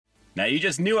Now you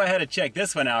just knew I had to check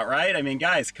this one out, right? I mean,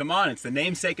 guys, come on, it's the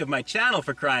namesake of my channel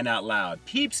for crying out loud.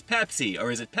 Peeps Pepsi,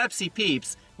 or is it Pepsi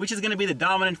Peeps? Which is gonna be the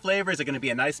dominant flavor? Is it gonna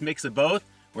be a nice mix of both?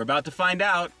 We're about to find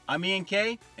out. I'm Ian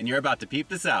K, and you're about to peep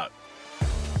this out.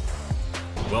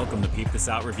 Welcome to Peep This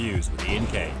Out Reviews with Ian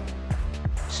K.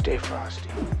 Stay frosty.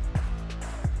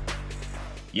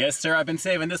 Yes, sir, I've been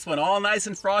saving this one all nice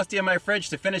and frosty in my fridge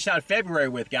to finish out February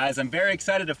with, guys. I'm very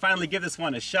excited to finally give this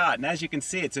one a shot. And as you can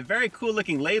see, it's a very cool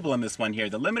looking label in this one here.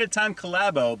 The limited time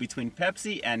collabo between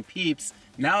Pepsi and Peeps,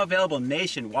 now available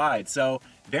nationwide. So,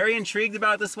 very intrigued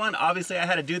about this one. Obviously, I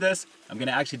had to do this. I'm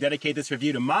gonna actually dedicate this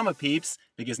review to Mama Peeps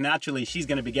because naturally she's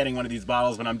gonna be getting one of these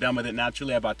bottles when I'm done with it.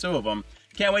 Naturally, I bought 2 of them.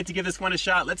 Can't wait to give this one a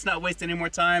shot. Let's not waste any more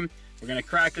time. We're gonna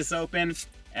crack this open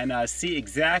and see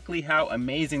exactly how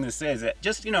amazing this is.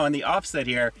 Just, you know, in the offset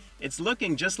here, it's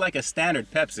looking just like a standard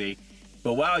Pepsi.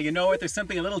 But wow, you know what? There's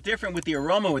something a little different with the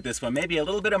aroma with this one. Maybe a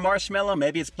little bit of marshmallow,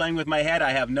 maybe it's playing with my head.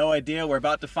 I have no idea. We're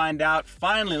about to find out.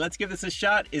 Finally, let's give this a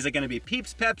shot. Is it gonna be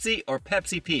Peeps Pepsi or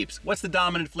Pepsi Peeps? What's the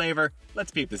dominant flavor?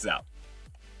 Let's peep this out.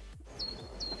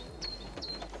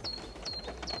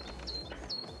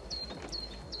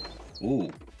 Ooh.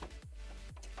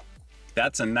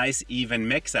 That's a nice even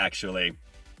mix, actually.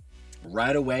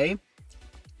 Right away,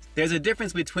 there's a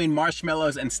difference between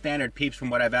marshmallows and standard Peeps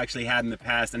from what I've actually had in the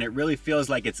past, and it really feels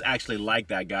like it's actually like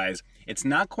that, guys. It's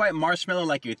not quite marshmallow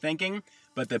like you're thinking,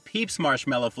 but the Peeps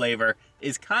marshmallow flavor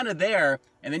is kind of there,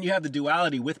 and then you have the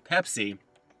duality with Pepsi.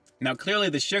 Now, clearly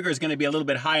the sugar is going to be a little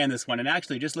bit high in this one, and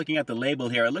actually, just looking at the label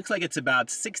here, it looks like it's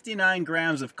about 69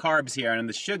 grams of carbs here, and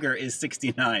the sugar is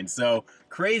 69, so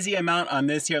crazy amount on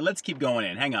this here. Let's keep going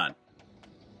in. Hang on.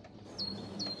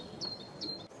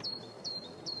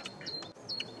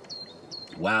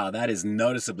 Wow, that is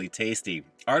noticeably tasty.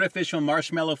 Artificial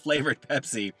marshmallow flavored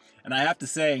Pepsi. And I have to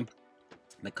say,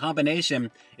 the combination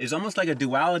is almost like a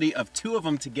duality of 2 of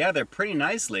them together pretty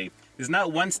nicely. There's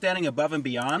not one standing above and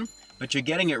beyond, but you're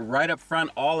getting it right up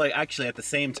front all actually at the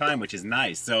same time, which is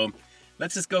nice. So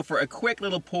let's just go for a quick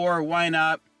little pour. Why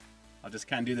not? I'll just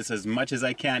kind of do this as much as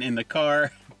I can in the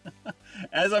car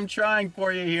as I'm trying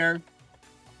for you here.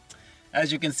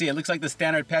 As you can see, it looks like the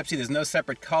standard Pepsi. There's no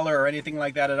separate color or anything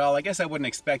like that at all. I guess I wouldn't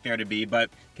expect there to be, but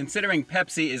considering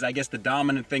Pepsi is, I guess, the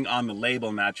dominant thing on the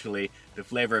label, naturally, the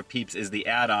flavor of Peeps is the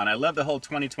add-on. I love the whole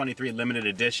 2023 limited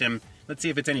edition. Let's see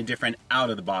if it's any different out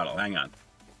of the bottle. Hang on.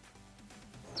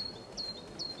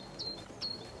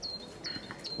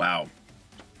 Wow.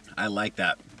 I like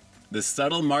that. The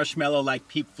subtle marshmallow-like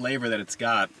Peep flavor that it's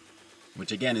got,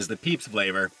 which again is the Peeps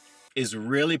flavor, is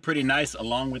really pretty nice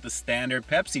along with the standard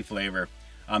Pepsi flavor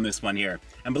on this one here.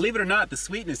 And believe it or not, the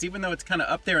sweetness, even though it's kind of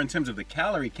up there in terms of the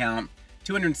calorie count,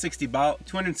 260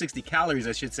 calories,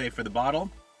 I should say, for the bottle,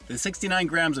 the 69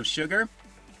 grams of sugar,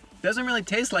 doesn't really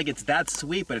taste like it's that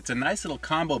sweet, but it's a nice little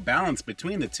combo balance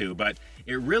between the two. But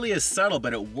it really is subtle,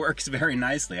 but it works very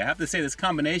nicely. I have to say this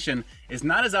combination is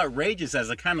not as outrageous as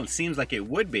it kind of seems like it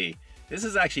would be. This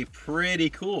is actually pretty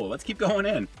cool. Let's keep going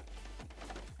in.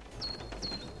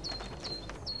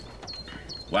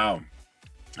 Wow,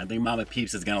 I think Mama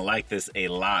Peeps is gonna like this a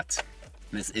lot.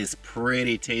 This is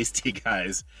pretty tasty,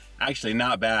 guys. Actually,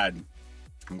 not bad.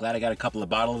 I'm glad I got a couple of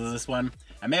bottles of this one.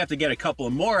 I may have to get a couple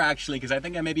more, actually, because I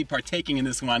think I may be partaking in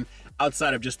this one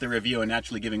outside of just the review and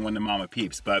actually giving one to Mama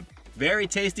Peeps. But very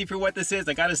tasty for what this is.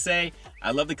 I gotta say,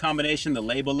 I love the combination. The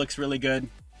label looks really good.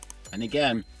 And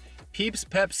again, Peeps,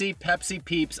 Pepsi, Pepsi,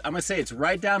 Peeps. I'm gonna say it's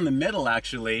right down the middle,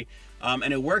 actually.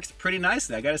 And it works pretty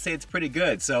nicely. I gotta say it's pretty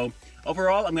good. So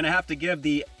overall, I'm gonna have to give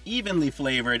the evenly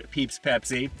flavored Peeps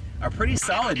Pepsi a pretty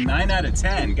solid 9 out of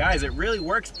 10. Guys, it really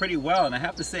works pretty well. And I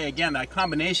have to say again, that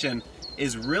combination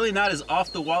is really not as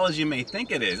off the wall as you may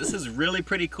think it is. This is really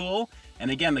pretty cool.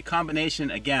 And again, the combination,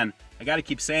 again, I gotta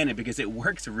keep saying it because it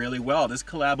works really well. This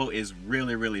collabo is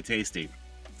really, really tasty.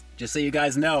 Just so you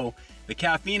guys know, the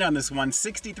caffeine on this one,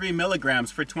 63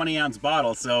 milligrams for 20-ounce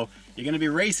bottle, so you're gonna be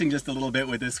racing just a little bit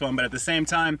with this one, but at the same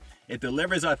time, it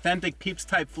delivers authentic Peeps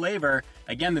type flavor.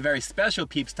 Again, the very special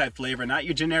Peeps type flavor, not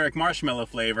your generic marshmallow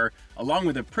flavor, along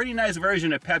with a pretty nice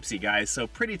version of Pepsi, guys. So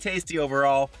pretty tasty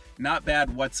overall, not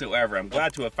bad whatsoever. I'm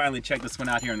glad to have finally checked this one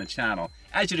out here on the channel.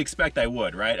 As you'd expect I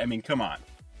would, right? I mean, come on.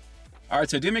 All right,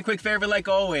 so do me a quick favor like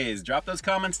always, drop those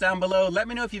comments down below. Let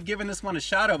me know if you've given this one a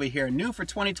shot over here, new for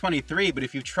 2023, but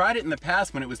if you've tried it in the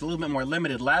past when it was a little bit more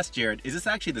limited last year, is this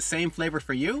actually the same flavor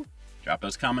for you? Drop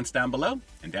those comments down below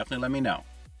and definitely let me know.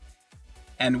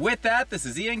 And with that, this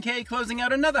is Ian K closing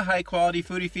out another high quality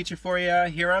foodie feature for you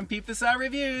here on Peep This Out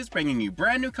Reviews, bringing you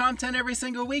brand new content every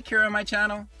single week here on my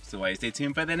channel. So why stay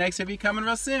tuned for the next review coming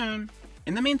real soon.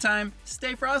 In the meantime,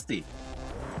 stay frosty.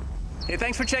 Hey,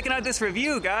 thanks for checking out this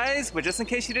review, guys. But just in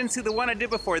case you didn't see the one I did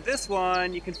before this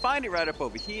one, you can find it right up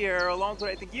over here, along with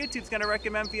what I think YouTube's gonna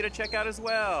recommend for you to check out as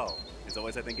well. As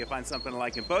always, I think you'll find something to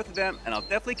like in both of them, and I'll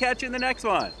definitely catch you in the next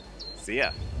one. See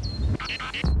ya.